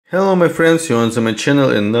Hello my friends, you're on my channel,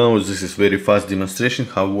 and now this is very fast demonstration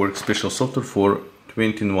how works special software for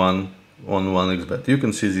 21 on 1xbet. You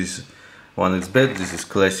can see this 1xbet, this is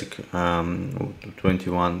classic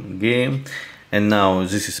 21 game, and now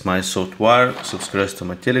this is my software. Subscribe to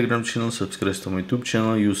my Telegram channel, subscribe to my YouTube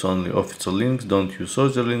channel, use only official links, don't use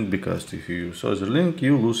other link, because if you use other link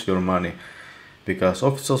you lose your money, because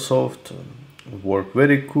official soft work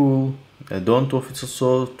very cool, don't official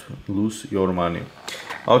soft lose your money.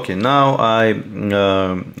 Okay, now I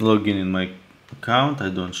log in my account. I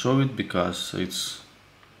don't show it because it's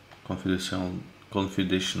confidential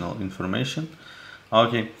information.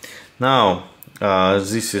 Okay, now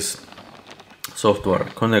this is software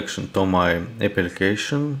connection to my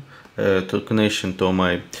application, to connection to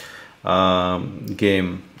my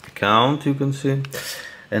game account, you can see.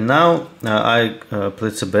 And now I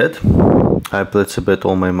place a bet. I place a bet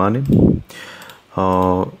all my money.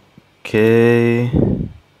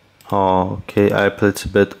 Okay, I place a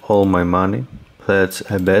bet all my money. Place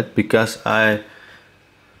a bet because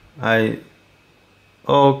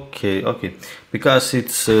okay, because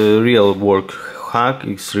it's a real work hack,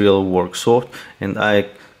 it's real work soft, and I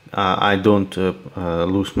don't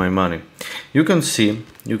lose my money. You can see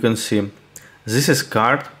this is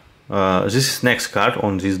card, this is next card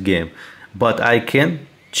on this game, but I can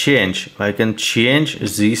change.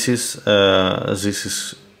 This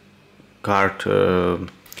is card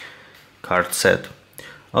set.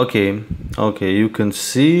 Okay, you can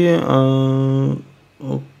see.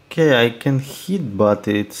 Okay, I can hit, but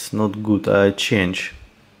it's not good. I change.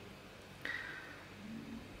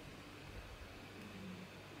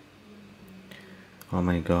 Oh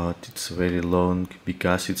my god, it's very long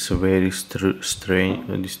because it's a very strange,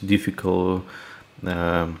 it's difficult.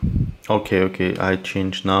 Okay, I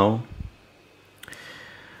change now.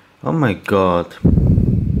 Oh my god,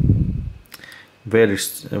 very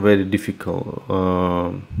difficult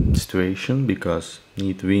situation because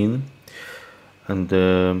need win, and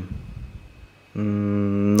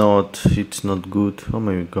it's not good. Oh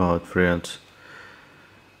my god, friends,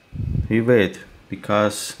 we wait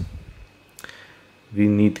because we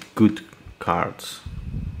need good cards.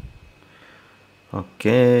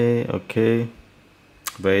 Okay,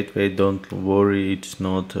 wait, don't worry, it's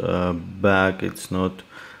not bug, it's not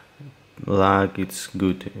lag, it's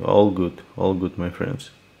good, all good, my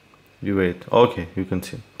friends. You wait. Okay, you can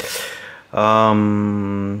see.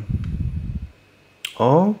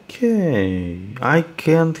 Okay, I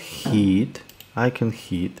can hit,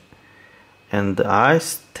 and I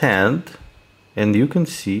stand, and you can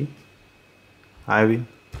see I win.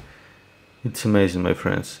 It's amazing, my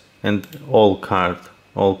friends. And all card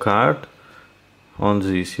on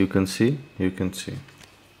this, you can see.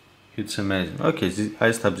 It's amazing. Okay,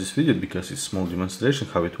 I stop this video because it's small demonstration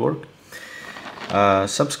how it works.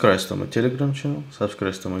 Subscribe to my Telegram channel,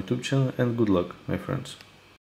 subscribe to my YouTube channel, and good luck, my friends.